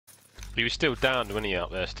He was still down, wasn't he,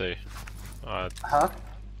 up there, Stu? Huh?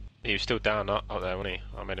 He was still down up there, wasn't he?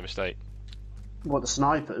 I made a mistake. What, the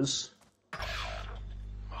snipers?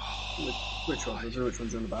 Which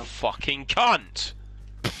one's on about? Fucking cunt!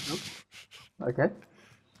 Okay.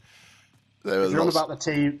 There If you're on about the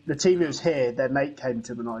team who was here, their mate came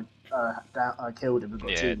to him and I killed him and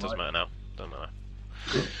got Yeah, team, it doesn't right? matter now. Doesn't matter.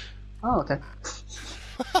 Oh, okay.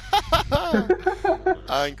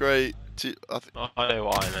 Angry. I know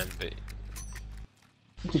what I meant, but...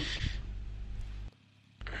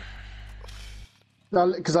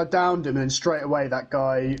 Because I downed him and then straight away that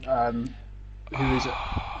guy who was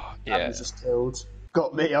Yeah. just killed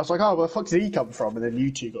got me. I was like, oh, where the fuck did he come from? And then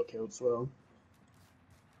you two got killed as well.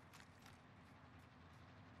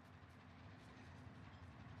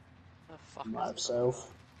 The fuck Might is have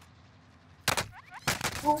self.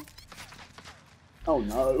 Oh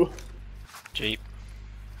no. Jeep.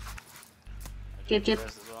 Jeep, jeep.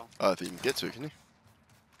 as well. I don't think you can get to it, can you?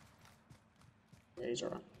 Yeah, he's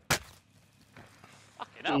alright.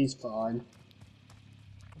 Fucking hell. He's fine.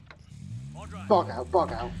 Bug out,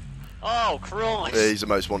 bug out. Oh, Christ! Yeah, he's the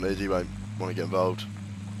most wanted, he won't want to get involved.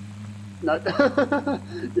 No,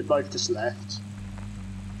 you both just left.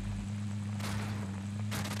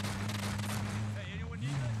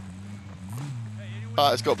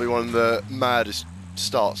 It's got to be one of the maddest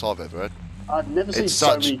starts I've ever had. I've never seen It's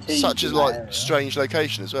so many teams such a in that like area. strange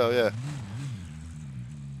location as well, yeah.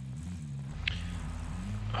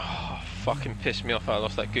 Fucking pissed me off I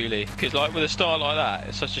lost that ghoulie. Because like with a start like that,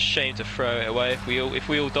 it's such a shame to throw it away. If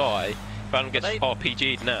we all die, if Adam gets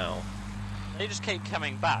RPG'd now. They just keep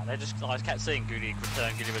coming back. I kept seeing Goody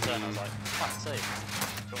return. I was like, fuck's sake.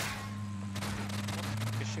 Cool.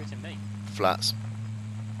 You're shooting me. Flats.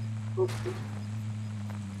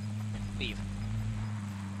 Leave.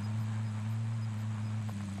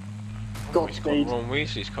 Godspeed. Ron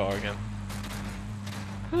Weasley's car again.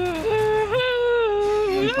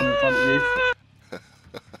 He's one in front of you.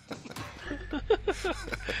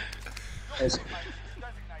 There's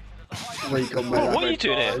recon with What are you red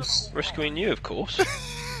doing here? cars. Rescuing you, of course.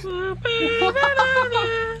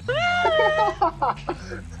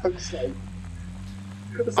 Fuck's sake.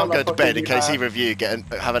 I'm going to bed in case either of you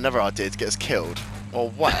have another idea to get us killed. Or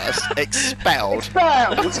worse, expelled.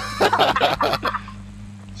 Expelled!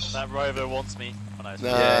 That rover wants me. Oh, no, it's No.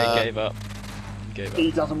 Yeah, he gave up. He gave up.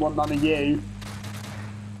 He doesn't want none of you.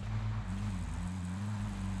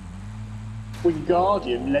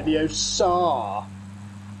 Wingardium Leviosa.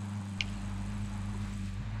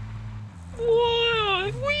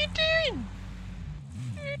 What are you doing?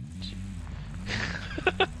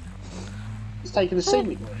 He's taking a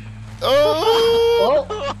scenic route. Oh!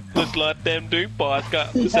 Oh! Looks like them Duke boys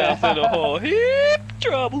got themselves in a whole heap of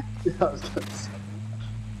trouble. That was good.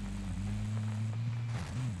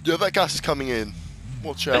 Yeah, that gas is coming in.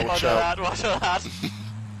 Watch out, watch out. Watch that.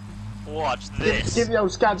 Watch this. Give the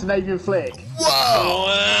old Scandinavian flick. Whoa!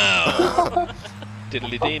 Wow!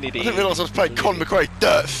 Diddly dee dee I dee. didn't realise I was playing Con McRae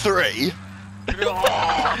Dirt 3.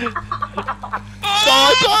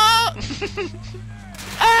 Sniper!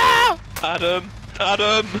 Ah! Adam!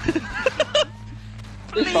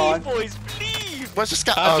 It's fine. Boys, please. Where's the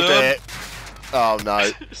scat? Adam. Oh dear. Oh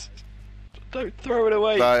no. Don't throw it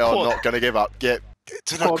away. They are Quad. not going to give up. Get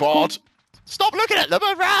to the Quad. quad. Stop looking at them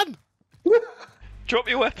and run! Drop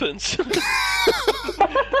your weapons.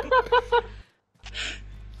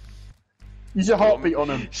 Use your heartbeat on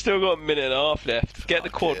him. Still got a minute and a half left. Get the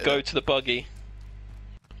quad, yeah. go to the buggy.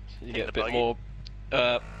 You get a the bit buggy. more.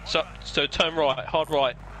 So turn right, hard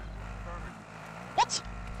right. What?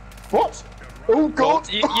 What? Oh god!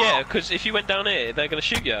 Yeah, because if you went down here, they're gonna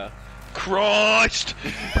shoot you. Christ!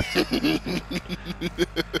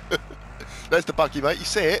 There's the buggy, mate. You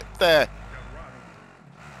see it? There.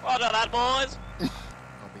 Well done, lad, boys.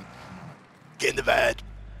 Get in the bed.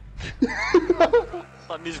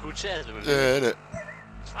 Like musical chairs. Yeah, innit?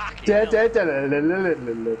 Fucking Da, hell. da, da, da, da, da, da,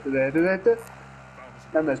 da, da, da.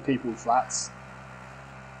 Then there's people with flats.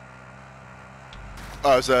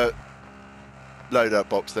 Oh, there's a loadout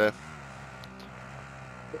box there.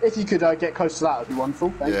 If you could get close to that, it'd be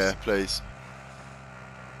wonderful. Thanks. Yeah, please.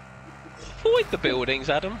 Avoid the buildings,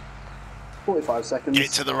 Adam. 45 seconds.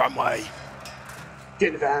 Get to the runway. Get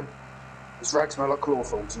in the van. This rag smell like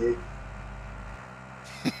chloroform to you.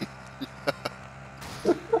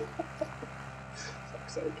 Fuck's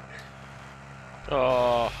sake.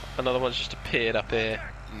 Oh, another one's just appeared up here.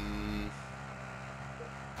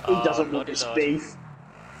 He doesn't want bloody this Lord. beef.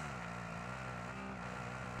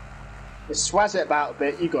 Just swaz it about a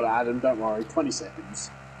bit. You got it, Adam. Don't worry. 20 seconds.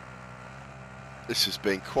 This has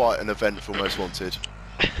been quite an eventful Most Wanted.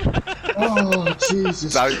 Oh,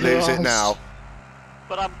 Jesus Don't lose it Christ. now.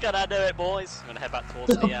 But I'm gonna do it, boys. I'm gonna head back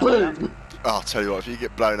towards the Boom! Oh, I'll tell you what, if you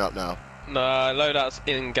get blown up now. No, loadout's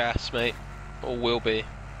in gas, mate. Or will be.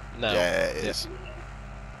 No. Yeah, it is.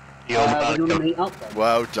 We're going to meet up then.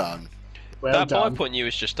 Well done. Well That buy done. point you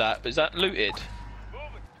was just at, is that looted?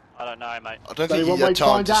 I don't know, mate. I don't So think one you way had to time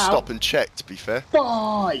find to out. stop and check, to be fair.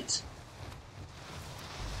 Fight!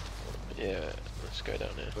 Yeah, let's go down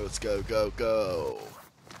here. Let's go, go, go.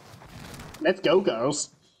 Let's go, girls.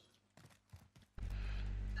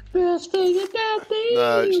 Best thing about me.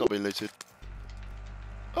 No, it's not been looted.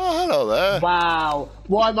 Oh, hello there. Wow.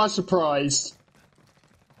 Why am I surprised?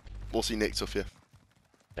 What's he nicked off you?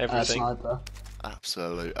 Everything. Sniper.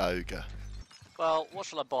 Absolute ogre. Well, what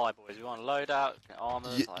shall I buy, boys? We want loadout,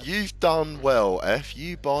 armors. like- You've done well, F.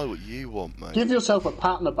 You buy what you want, mate. Give yourself a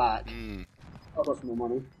pat on the back. Mm. I've got some more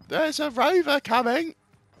money. There's a rover coming.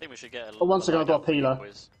 I think we should get a Oh, once again, I've got a loadout for you, peeler.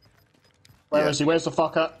 boys. Where Yeah. is he? Where's the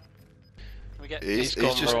fucker? Can we get... He's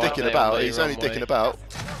gone just right dicking there about. on the He's only runway. dicking about.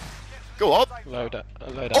 Go on. Loadout.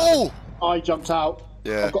 Oh! I jumped out.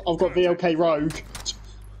 Yeah. I've got VLK Rogue.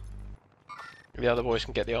 The other boys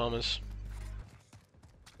can get the armors.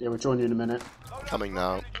 Yeah, we'll join you in a minute. Coming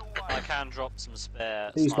now. I can drop some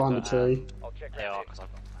spare... He's behind the sniper tree. and AR, because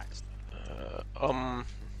I've got max.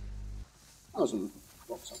 That wasn't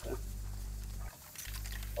box up there.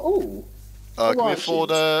 Oh, Can we Right, afford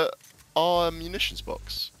jeez. our munitions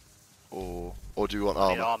box? Or do we want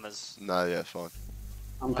I need armour? armors. No, yeah, fine.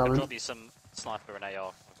 I'm I can coming. drop you some sniper and AR.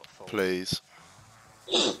 I've got full. Please.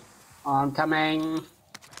 I'm coming.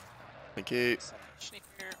 Thank you. Some sniper.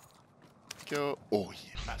 Go. Oh,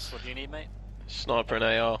 yes. That's what do you need, mate? Sniper and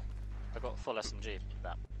AR. I've got full SMG.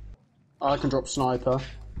 That. I can drop sniper.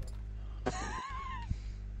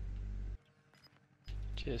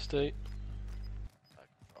 Cheers, dude.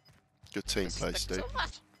 Good team play, Steve.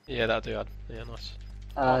 Yeah, that'll do. Yeah, nice.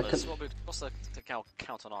 Armors. What's the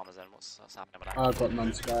count on armors then? What's happening with that? I've got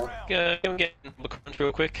none to go. Can we get the crunch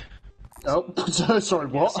real quick? Oh, sorry,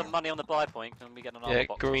 Get what? some money on the buy point, and we get an armor Yeah,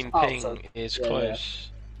 box. green Oh, ping sorry. is Yeah,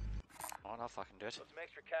 close. Oh, I'll fucking do it.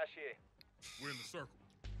 We're in the circle.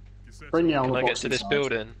 Get set Bring to- the armor Can I box get to this inside.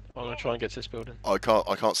 building? I'm gonna try and get to this building. I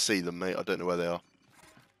can't see them, mate. I don't know where they are.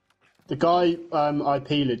 The guy I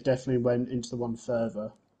peeled definitely went into the one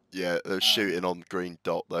further. Yeah, they're shooting on green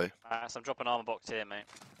dot though. So I'm dropping armor box here, mate.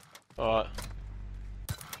 Alright.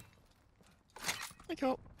 Thank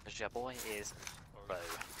you. Because your boy is low.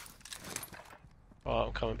 Alright,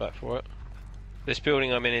 I'm coming back for it. This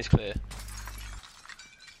building I'm in is clear. I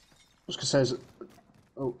was gonna say,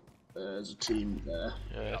 oh, there's a team there.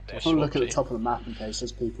 Yeah, I'll look at the top of the map in case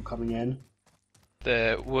there's people coming in.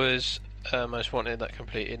 There was Most Wanted that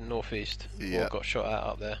completed northeast. Yeah. Or got shot at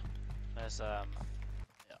up there. There's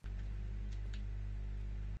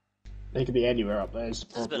They could be anywhere up there. Is the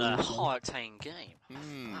This has been problem, a so. high octane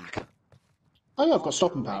game. Fuck. Oh yeah, I've got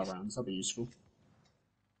stopping power rounds. That'd be useful.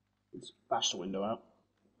 Let's bash the window out.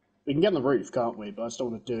 We can get on the roof, can't we? But I still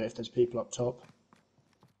want to do it if there's people up top.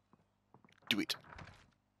 Do it.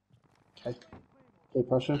 Okay. Full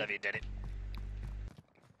pressure. Love you did it.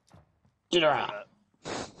 Did it.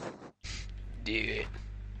 Do it.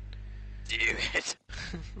 Do it.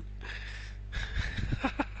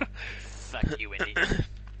 Fuck you, Indy.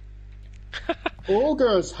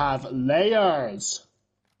 Augurs have layers.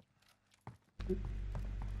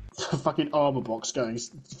 Fucking armor box going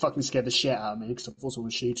fucking scared the shit out of me because I thought someone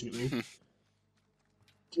was shooting at me.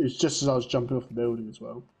 It was just as I was jumping off the building as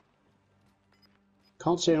well.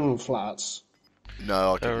 Can't see anyone on flats.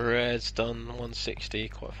 No, I The can. red's done 160,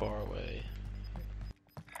 quite far away.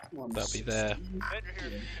 That'll be there.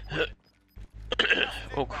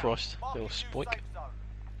 Oh Christ, little spoik.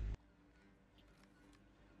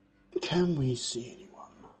 Can we see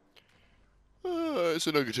anyone? It's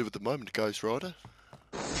a negative at the moment, Ghost Rider.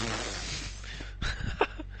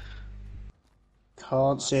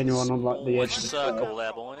 Can't see anyone on like the edge of the Circle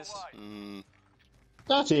there, boys.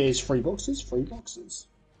 That is 3 boxes, 3 boxes.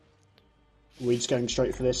 We're just going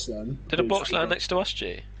straight for this then. Did a box land next to us,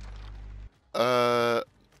 G? No.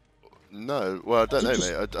 Well, I don't know,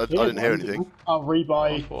 mate. I didn't hear anything. I'll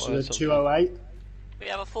rebuy I thought I to heard the something. 208. We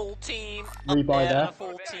have a full team up Rebuy there, there. and a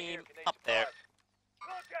full team up there.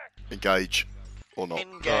 Engage. Or not.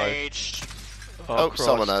 Engaged. Oh, Christ.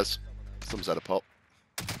 someone has. Someone's had a pop.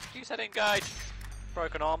 You said engaged.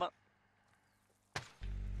 Broken armor.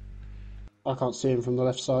 I can't see him from the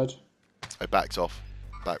left side. They backed off.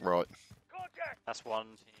 Back right. That's one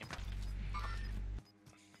team.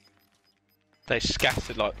 They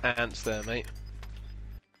scattered like ants there, mate.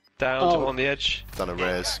 Down Oh. to on the edge. Done a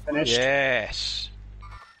rares. Finished. Yes.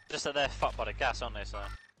 Just that they're fucked by the gas, aren't they, so...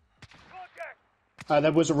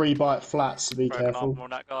 There was a rebuy at flats, so be Broken careful. arm on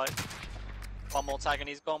that guy. One more tag and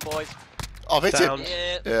he's gone, boys. I've hit Down. him.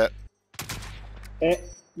 Yeah. Yeah.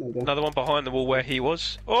 There you go. Another one behind the wall where he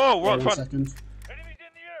was. Oh, right in 1 front. second.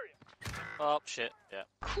 Oh, shit. Yeah.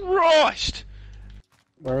 Christ!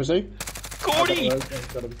 Where is he? Gordy! Got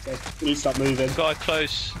him. We need to start moving. Guy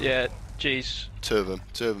close. Yeah, jeez. Two of them.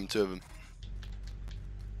 They're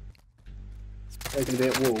going to be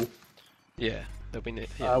at wall. Yeah, they'll be near.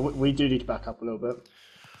 Yeah. We do need to back up a little bit.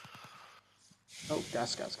 Oh,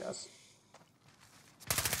 gas.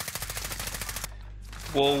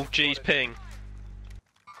 Wall, G's ping.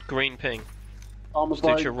 Green ping. Armor's Stick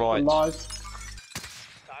right, your right. alive.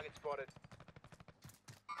 Target spotted.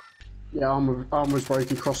 Yeah, armor's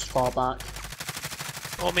broken, cross far back.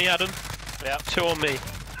 On me, Adam. Yeah. Two on me.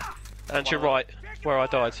 And to your right, where I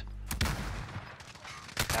died.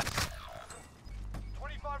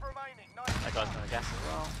 25 remaining. Nice. That guy's gonna gas as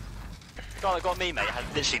well. The guy that got me, mate, had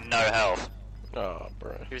literally no health. Oh,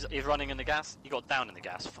 bro. He was running in the gas. He got down in the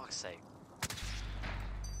gas. Fuck's sake.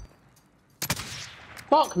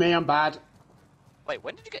 Fuck me, I'm bad. Wait,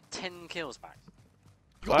 when did you get 10 kills back?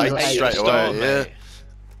 I got ate eight straight the away, start, yeah. mate.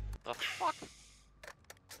 The fuck?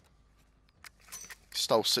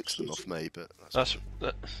 Stole 6 of them off me, but that's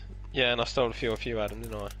Yeah, and I stole a few off you, Adam,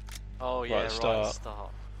 didn't I? Oh yeah, right, start.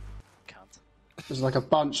 Cunt. There's like a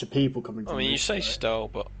bunch of people coming I from mean, you this say way. stole,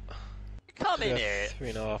 but Come in here.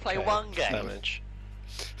 3.5 Play one game. damage.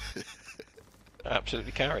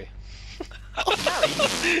 Absolutely carry.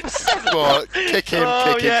 right. Kick him,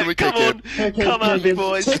 Oh, kick him. yeah, Can we come kick on. him? Come at me,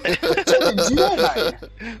 boys. James, you know that?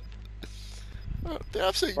 They're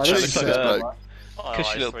absolutely Right, chasing looks this like a- bloke.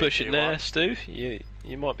 Cushy little bush in there, Stu.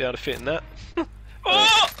 You might be able to fit in that.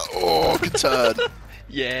 Oh, good turn.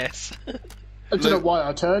 Yes. I don't know why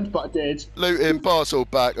I turned, but I did. Loot him, pass all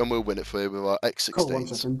back, and we'll win it for you with our Cool, 1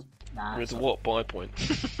 X16s. second. Nah, With what buy point?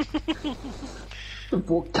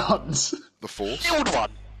 what guns? The Force. The old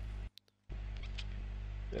one.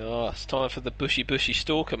 Oh, it's time for the bushy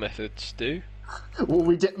stalker method, Stu. Well,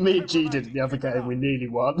 we did. Me and G did it the other game. We nearly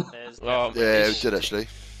won. There's Oh, Yeah, we it's, did actually.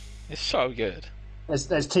 it's so good.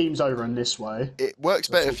 There's teams over in this way. It works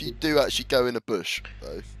better if you do actually go in a bush,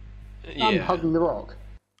 though. I'm Yeah. hugging the rock.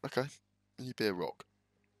 Okay. You be a rock.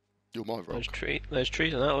 You're my rock. There's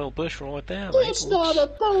trees in that little bush right there, mate. It's not a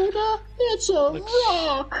boulder, it's a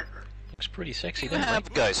rock. Looks pretty sexy, Can I doesn't it? have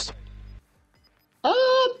a ghost?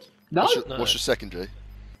 No. What's your secondary?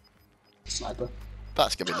 Sniper.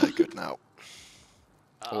 That's gonna be no good now.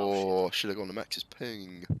 Oh, Or should have gone to Max's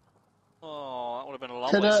ping. Oh, that would have been a long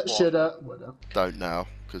way Coulda, swap. shoulda, woulda. Don't now,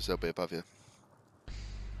 because they'll be above you.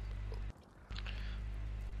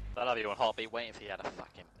 I'll have you on heartbeat waiting for you to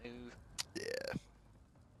fucking move. Yeah.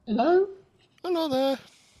 Hello? Hello there.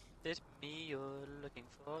 Is it me you're looking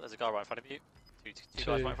for? There's a guy right in front of you. Two Two.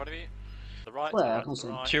 guys right in front of you. To the right, Where? to I the can't see.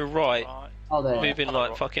 right, To your right. right. Oh, there. Moving on the like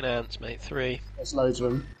rock. fucking ants, mate. 3. There's loads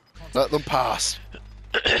of them. Let them pass.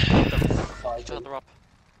 Each other up.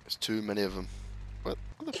 There's too many of them. What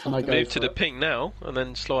the Can I fuck? go Move for to the it? pink now, and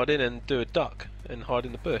then slide in and do a duck and hide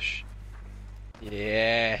in the bush.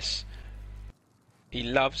 Yes. He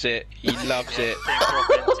loves it. He loves it.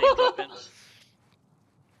 Team dropping.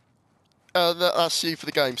 That's you for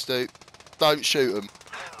the game, Stu. Don't shoot them.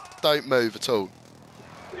 Don't move at all.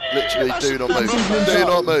 Literally, do not move. Do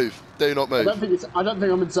not move. Do not I don't move.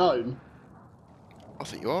 think I'm in zone. I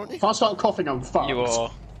think you are, aren't you? If I start coughing, I'm fucked. You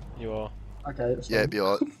are. You are. Okay, that's Yeah, fine. it'd be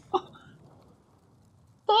alright.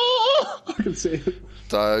 I can see it.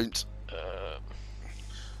 Don't.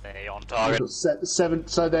 Stay on I've target. got 7,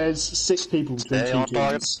 so there's 6 people between Stay 2 on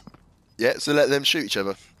target. teams. Yeah, so let them shoot each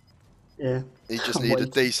other. Yeah. You just I'm need a waiting.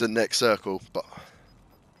 decent next circle, but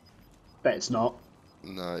Bet it's not.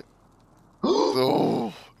 no.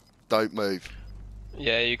 Oh, don't move.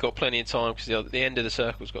 Yeah, you've got plenty of time because the end of the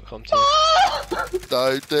circle's got to come to you.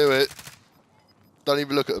 Don't do it. Don't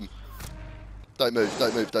even look at them. Don't move.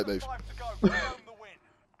 Don't move. Don't move. 5 to go. Earn the win.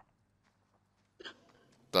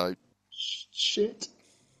 Don't. Shit.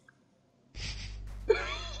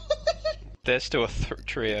 There's still a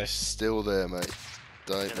trio. Still there, mate.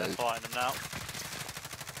 Don't Yeah, they're move. fighting them now.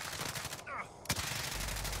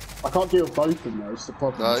 I can't deal with both of them though, it's the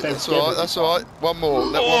problem. No, They're that's alright. together. That's alright. One more.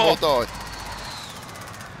 Let one more die.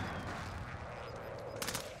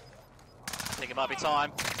 I think it might be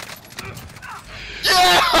time.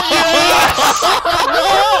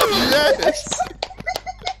 Yes!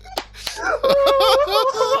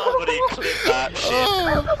 Somebody clip that shit.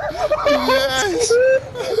 Yes!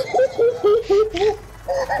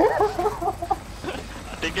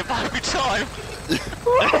 I think it might be time.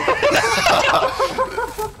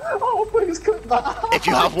 that. If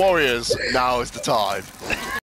you have warriors, now is the time.